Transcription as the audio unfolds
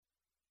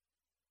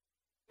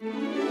Have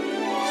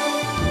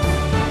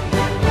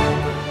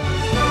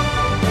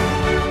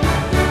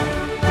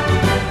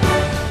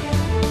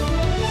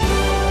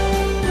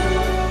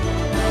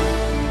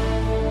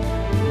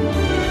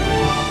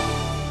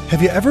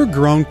you ever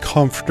grown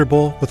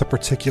comfortable with a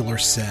particular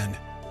sin?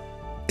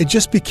 It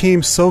just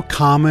became so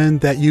common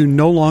that you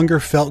no longer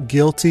felt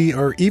guilty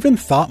or even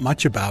thought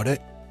much about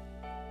it.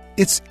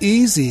 It's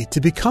easy to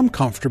become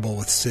comfortable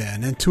with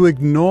sin and to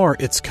ignore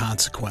its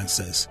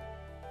consequences.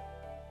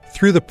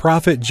 Through the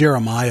prophet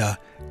Jeremiah,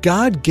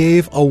 God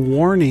gave a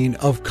warning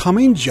of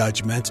coming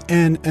judgment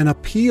and an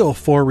appeal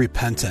for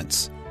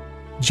repentance.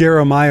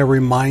 Jeremiah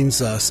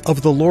reminds us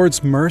of the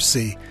Lord's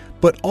mercy,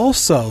 but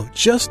also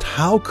just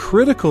how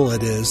critical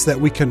it is that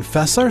we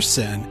confess our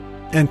sin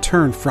and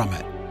turn from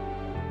it.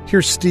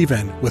 Here's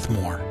Stephen with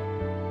more.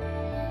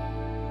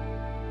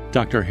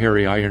 Dr.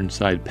 Harry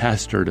Ironside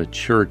pastored a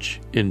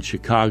church in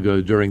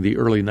Chicago during the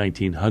early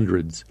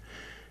 1900s.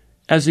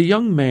 As a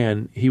young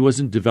man, he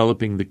wasn't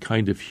developing the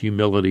kind of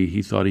humility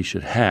he thought he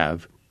should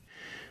have,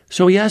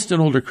 so he asked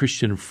an older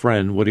Christian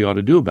friend what he ought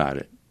to do about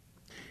it.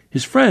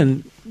 His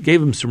friend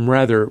gave him some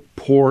rather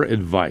poor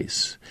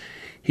advice.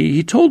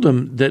 He told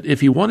him that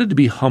if he wanted to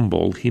be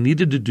humble, he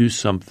needed to do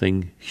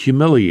something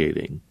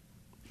humiliating.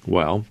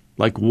 Well,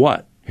 like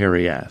what?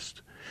 Harry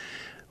asked.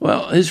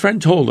 Well, his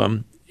friend told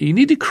him, you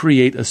need to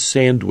create a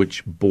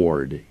sandwich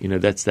board.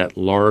 That's that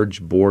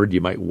large board you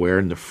might wear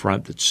in the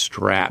front that's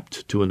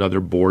strapped to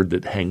another board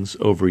that hangs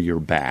over your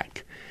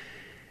back.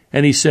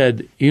 And he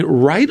said,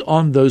 write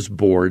on those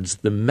boards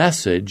the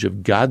message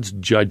of God's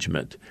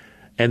judgment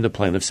and the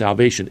plan of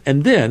salvation,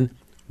 and then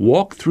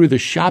walk through the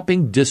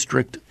shopping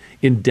district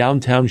in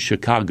downtown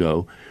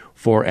Chicago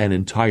for an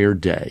entire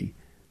day,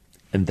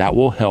 and that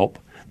will help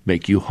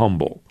make you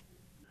humble.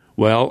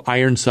 Well,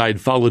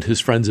 Ironside followed his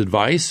friend's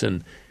advice,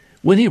 and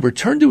when he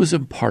returned to his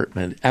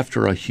apartment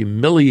after a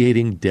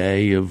humiliating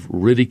day of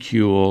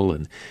ridicule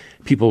and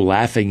people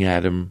laughing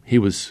at him, he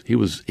was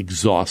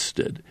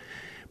exhausted.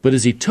 But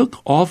as he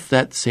took off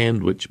that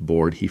sandwich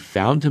board, he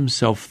found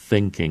himself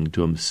thinking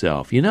to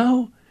himself,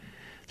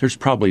 there's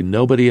probably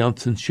nobody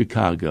else in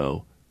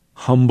Chicago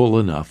humble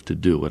enough to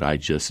do what I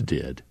just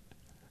did.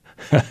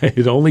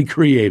 It only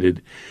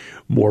created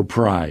more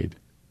pride.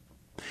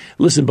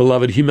 Listen,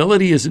 beloved,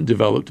 humility isn't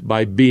developed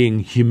by being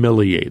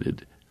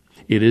humiliated.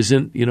 It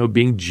isn't,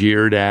 being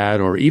jeered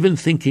at or even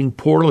thinking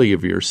poorly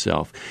of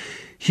yourself.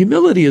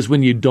 Humility is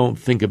when you don't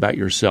think about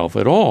yourself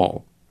at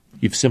all.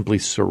 You've simply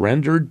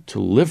surrendered to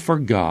live for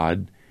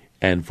God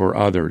and for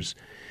others.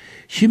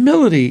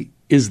 Humility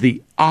is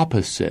the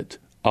opposite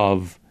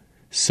of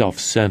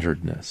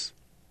self-centeredness.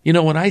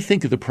 When I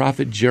think of the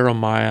prophet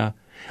Jeremiah,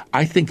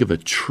 I think of a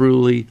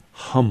truly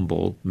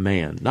humble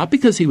man, not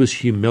because he was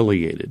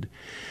humiliated,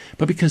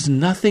 but because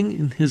nothing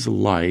in his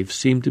life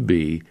seemed to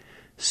be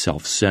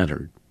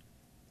self-centered.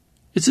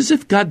 It's as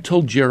if God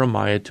told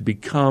Jeremiah to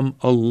become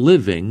a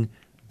living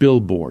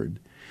billboard.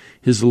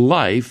 His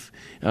life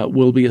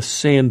will be a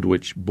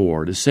sandwich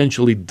board,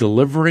 essentially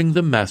delivering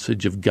the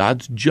message of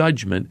God's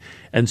judgment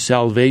and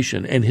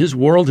salvation. And his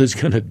world is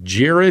going to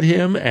jeer at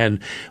him and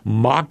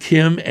mock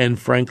him and,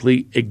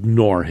 frankly,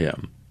 ignore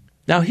him.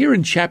 Now, here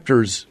in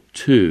chapters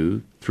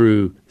 2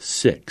 through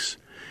 6,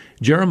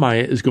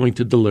 Jeremiah is going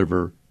to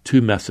deliver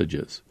two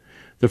messages.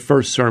 The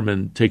first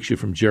sermon takes you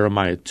from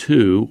Jeremiah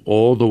 2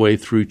 all the way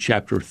through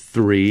chapter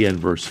 3 and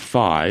verse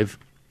 5.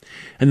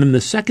 And then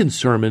the second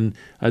sermon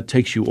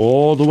takes you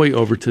all the way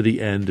over to the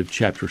end of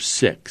chapter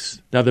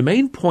 6. Now, the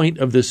main point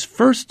of this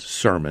first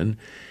sermon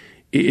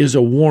is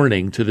a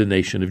warning to the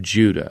nation of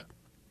Judah.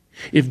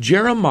 If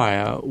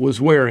Jeremiah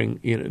was wearing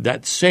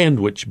that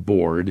sandwich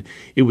board,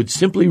 it would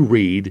simply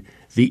read,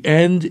 "The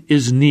end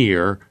is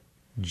near,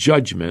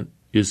 judgment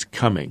is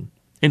coming."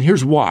 And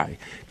here's why.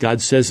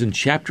 God says in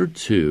chapter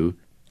 2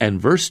 and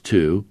verse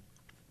 2,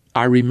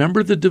 "I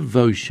remember the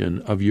devotion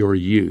of your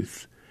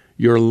youth,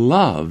 your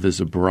love as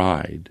a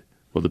bride."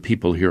 Well, the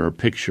people here are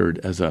pictured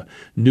as a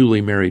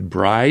newly married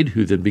bride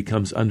who then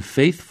becomes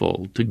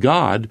unfaithful to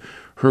God,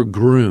 her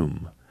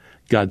groom.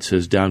 God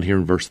says down here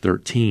in verse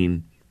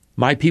 13,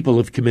 "My people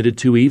have committed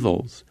two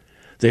evils.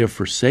 They have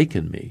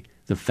forsaken me,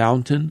 the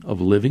fountain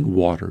of living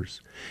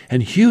waters,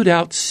 and hewed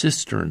out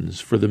cisterns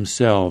for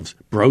themselves,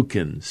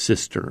 broken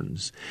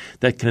cisterns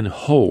that can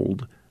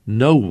hold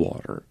no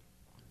water."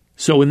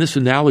 So in this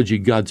analogy,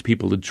 God's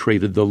people had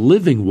traded the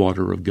living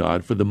water of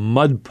God for the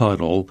mud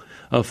puddle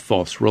of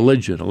false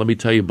religion. And let me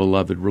tell you,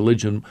 beloved,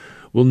 religion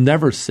will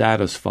never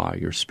satisfy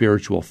your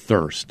spiritual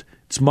thirst.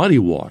 It's muddy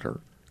water.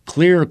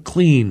 Clear,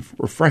 clean,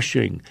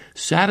 refreshing,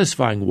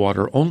 satisfying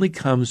water only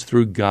comes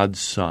through God's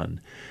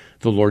Son,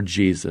 the Lord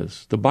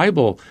Jesus. The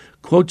Bible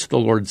quotes the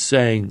Lord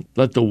saying,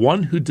 "Let the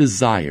one who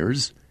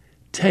desires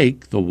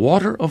take the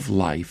water of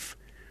life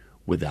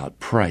without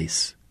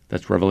price."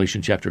 That's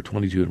Revelation chapter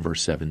 22 and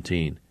verse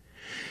 17.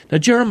 Now,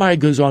 Jeremiah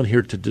goes on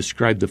here to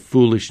describe the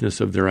foolishness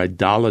of their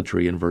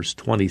idolatry in verse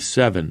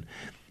 27.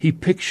 He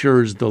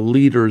pictures the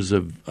leaders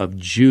of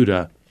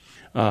Judah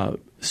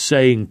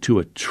saying to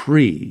a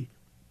tree,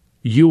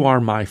 "You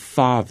are my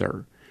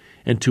father,"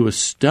 and to a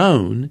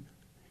stone,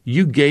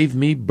 You gave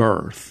me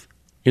birth.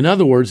 In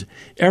other words,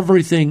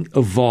 everything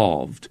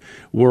evolved.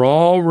 We're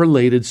all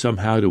related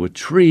somehow to a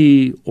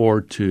tree or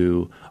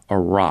to a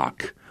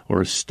rock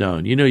or a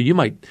stone. You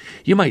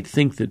might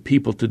think that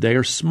people today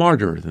are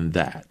smarter than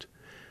that.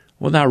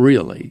 Well, not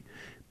really.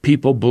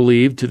 People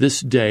believe to this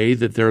day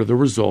that they're the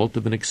result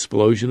of an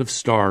explosion of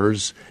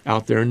stars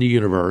out there in the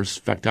universe.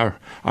 In fact,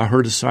 I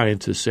heard a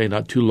scientist say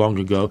not too long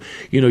ago,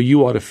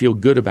 you ought to feel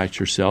good about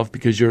yourself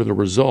because you're the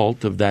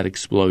result of that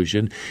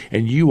explosion,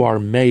 and you are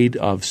made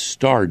of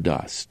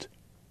stardust.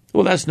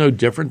 Well, that's no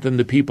different than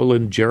the people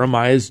in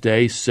Jeremiah's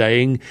day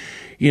saying,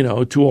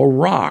 to a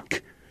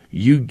rock,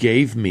 you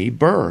gave me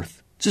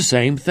birth. It's the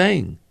same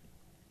thing.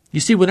 You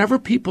see, whenever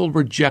people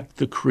reject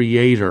the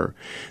Creator,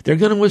 they're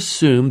going to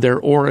assume their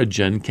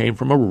origin came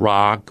from a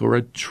rock or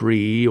a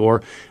tree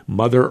or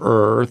Mother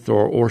Earth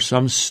or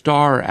some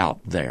star out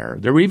there.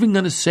 They're even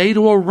going to say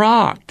to a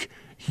rock,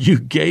 you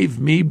gave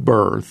me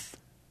birth.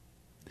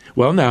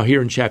 Well, now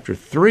here in chapter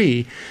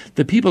 3,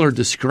 the people are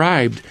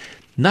described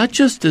not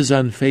just as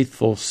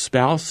unfaithful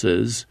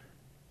spouses,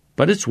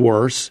 but it's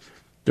worse.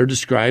 They're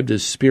described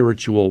as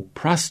spiritual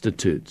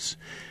prostitutes.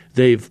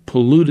 They've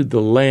polluted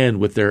the land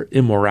with their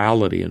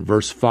immorality, and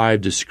verse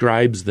 5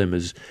 describes them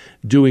as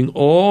doing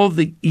all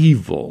the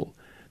evil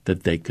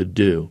that they could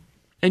do.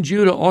 And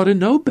Judah ought to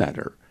know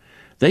better.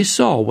 They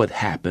saw what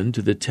happened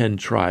to the 10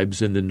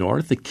 tribes in the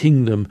north, the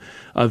kingdom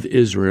of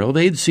Israel.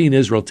 They had seen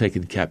Israel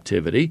taken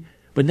captivity,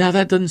 but now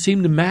that doesn't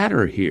seem to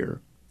matter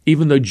here.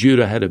 Even though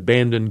Judah had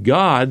abandoned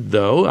God,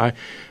 the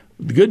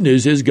good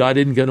news is God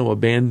isn't going to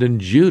abandon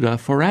Judah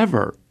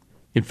forever.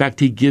 In fact,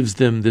 he gives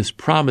them this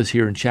promise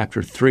here in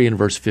chapter 3 and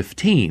verse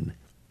 15.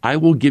 I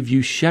will give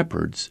you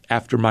shepherds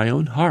after my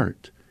own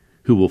heart,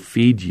 who will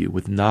feed you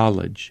with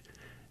knowledge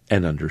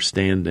and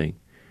understanding.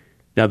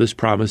 Now, this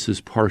promise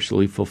is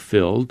partially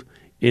fulfilled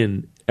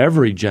in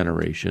every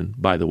generation,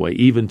 by the way,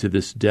 even to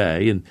this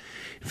day. And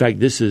in fact,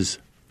 this is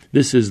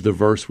the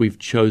verse we've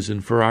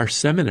chosen for our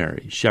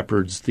seminary,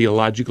 Shepherd's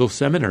Theological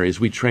Seminary. As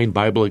we train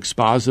Bible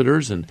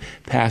expositors and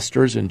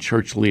pastors and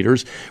church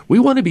leaders, we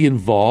want to be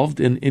involved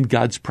in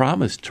God's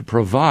promise to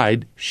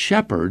provide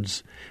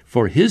shepherds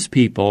for his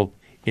people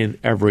in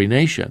every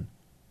nation.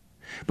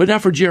 But now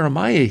for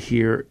Jeremiah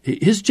here,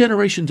 his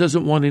generation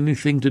doesn't want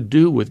anything to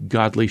do with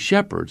godly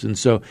shepherds. And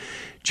so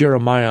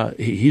Jeremiah,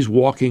 he's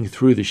walking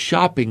through the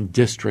shopping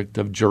district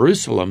of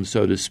Jerusalem,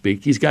 so to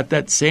speak. He's got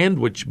that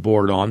sandwich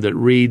board on that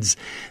reads,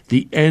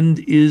 the end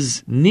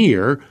is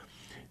near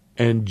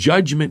and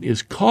judgment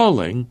is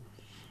calling,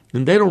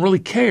 and they don't really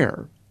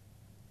care.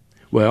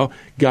 Well,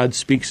 God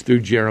speaks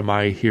through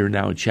Jeremiah here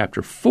now in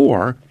chapter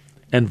 4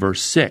 and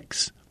verse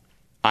 6.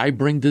 I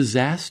bring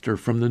disaster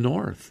from the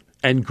north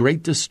and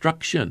great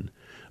destruction.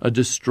 A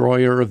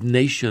destroyer of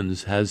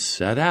nations has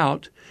set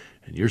out,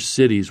 and your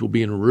cities will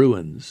be in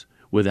ruins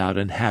without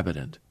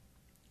inhabitant.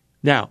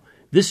 Now,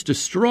 this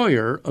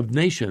destroyer of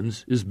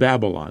nations is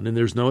Babylon, and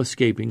there's no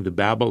escaping the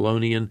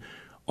Babylonian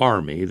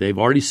army. They've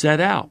already set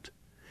out.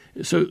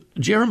 So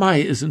Jeremiah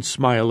isn't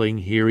smiling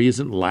here. He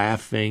isn't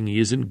laughing. He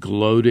isn't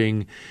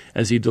gloating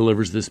as he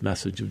delivers this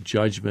message of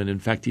judgment. In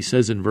fact, he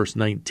says in verse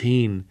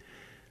 19,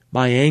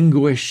 my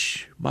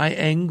anguish,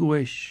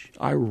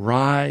 I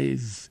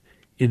rise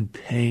in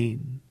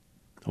pain.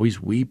 Oh,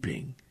 he's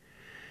weeping.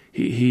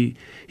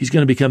 He's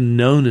going to become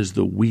known as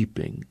the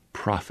weeping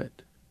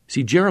prophet.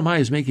 See, Jeremiah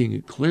is making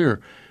it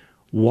clear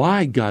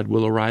why God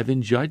will arrive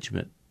in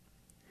judgment.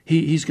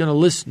 He's going to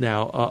list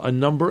now a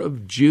number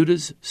of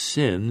Judah's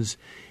sins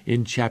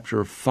in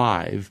chapter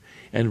 5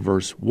 and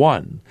verse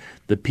 1.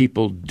 The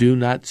people do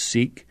not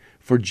seek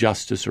for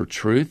justice or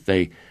truth.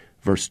 They,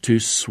 verse 2,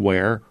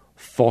 swear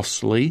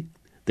falsely.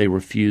 They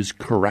refuse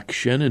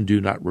correction and do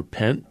not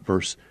repent.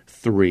 Verse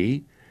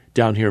 3.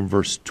 Down here in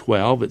verse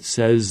 12, it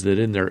says that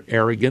in their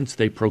arrogance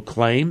they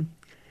proclaim,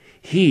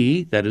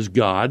 he, that is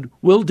God,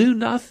 will do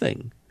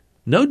nothing.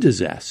 No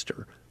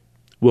disaster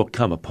will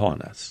come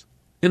upon us.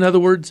 In other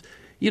words,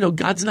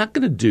 God's not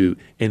going to do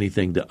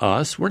anything to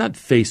us. We're not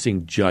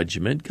facing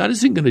judgment. God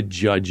isn't going to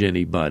judge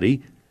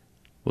anybody.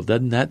 Well,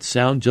 doesn't that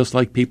sound just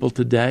like people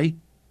today?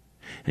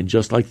 And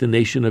just like the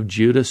nation of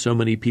Judah, so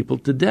many people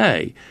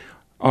today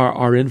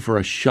are in for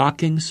a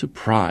shocking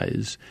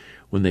surprise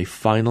when they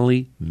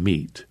finally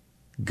meet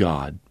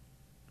God.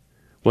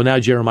 Well, now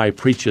Jeremiah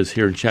preaches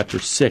here in chapter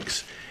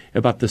 6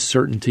 about the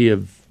certainty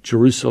of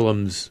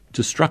Jerusalem's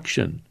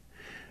destruction.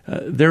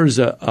 There's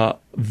a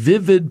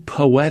vivid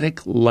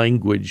poetic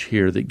language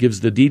here that gives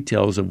the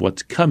details of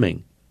what's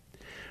coming.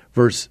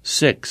 Verse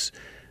 6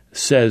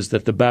 says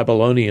that the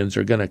Babylonians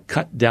are going to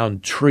cut down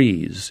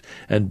trees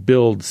and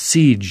build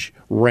siege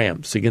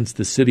ramps against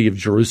the city of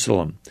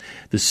Jerusalem,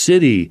 the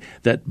city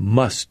that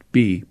must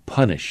be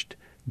punished,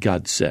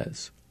 God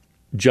says.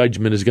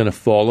 Judgment is going to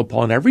fall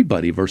upon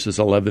everybody, verses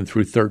 11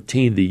 through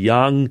 13. The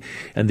young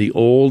and the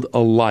old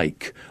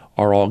alike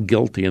are all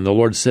guilty. And the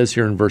Lord says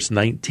here in verse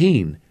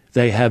 19,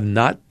 they have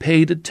not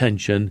paid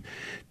attention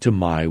to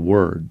my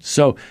word.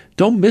 So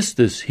don't miss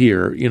this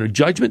here.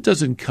 Judgment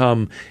doesn't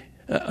come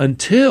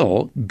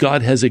until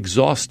God has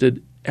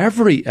exhausted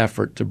every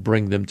effort to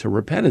bring them to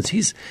repentance.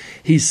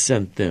 He's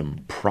sent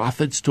them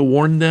prophets to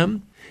warn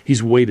them.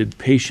 He's waited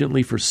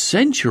patiently for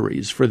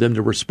centuries for them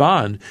to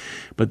respond,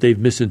 but they've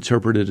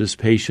misinterpreted his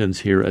patience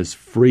here as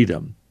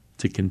freedom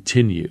to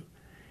continue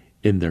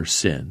in their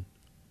sin.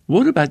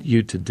 What about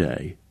you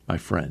today, my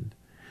friend?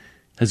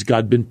 Has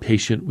God been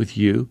patient with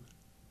you?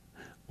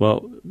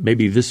 Well,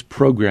 maybe this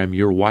program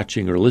you're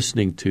watching or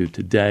listening to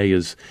today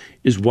is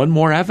one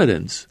more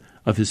evidence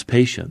of his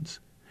patience.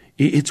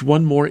 It's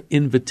one more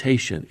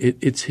invitation.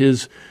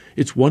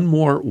 It's one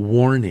more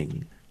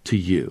warning to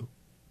you.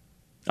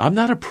 I'm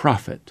not a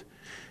prophet,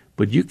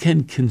 but you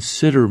can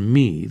consider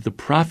me, the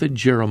prophet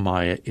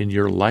Jeremiah, in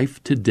your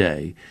life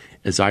today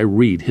as I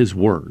read his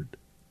word.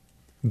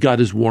 God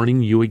is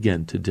warning you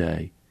again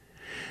today.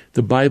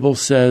 The Bible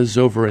says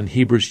over in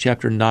Hebrews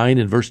chapter 9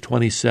 and verse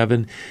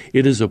 27,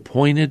 it is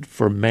appointed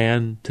for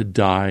man to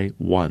die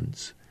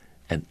once,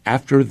 and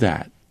after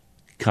that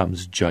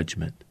comes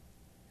judgment.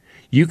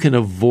 You can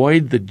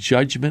avoid the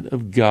judgment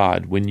of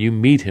God when you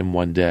meet him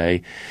one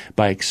day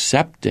by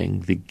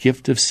accepting the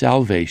gift of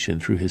salvation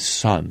through his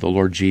Son, the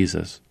Lord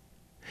Jesus.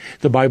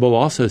 The Bible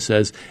also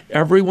says,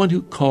 everyone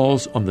who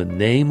calls on the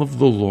name of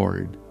the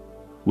Lord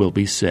will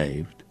be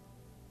saved.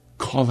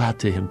 Call out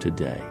to him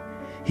today.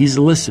 He's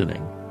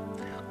listening.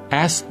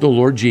 Ask the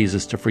Lord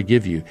Jesus to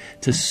forgive you,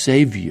 to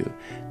save you,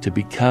 to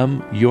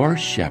become your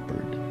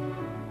shepherd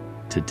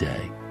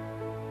today.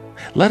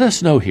 Let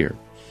us know here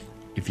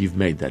if you've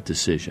made that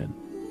decision.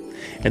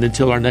 And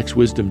until our next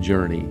wisdom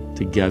journey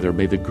together,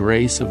 may the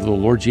grace of the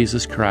Lord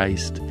Jesus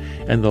Christ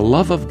and the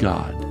love of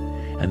God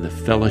and the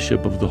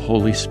fellowship of the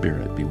Holy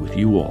Spirit be with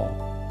you all.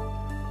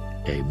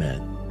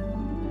 Amen.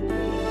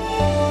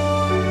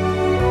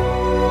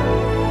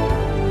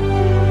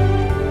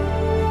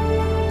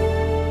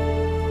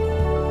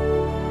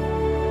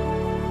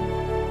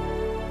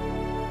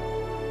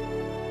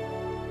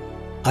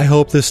 I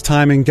hope this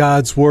time in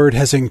God's Word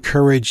has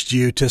encouraged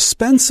you to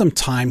spend some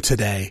time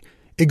today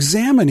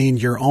examining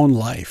your own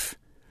life.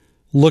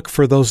 Look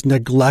for those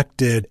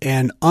neglected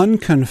and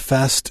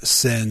unconfessed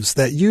sins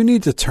that you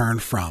need to turn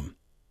from.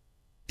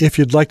 If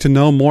you'd like to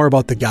know more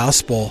about the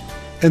gospel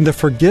and the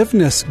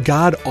forgiveness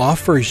God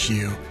offers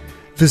you,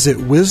 visit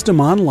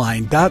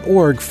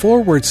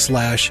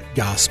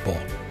wisdomonline.org/gospel.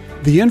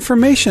 The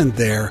information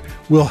there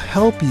will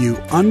help you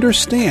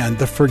understand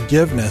the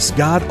forgiveness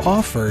God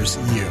offers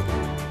you.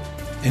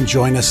 And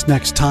join us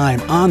next time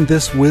on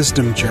this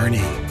wisdom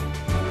journey.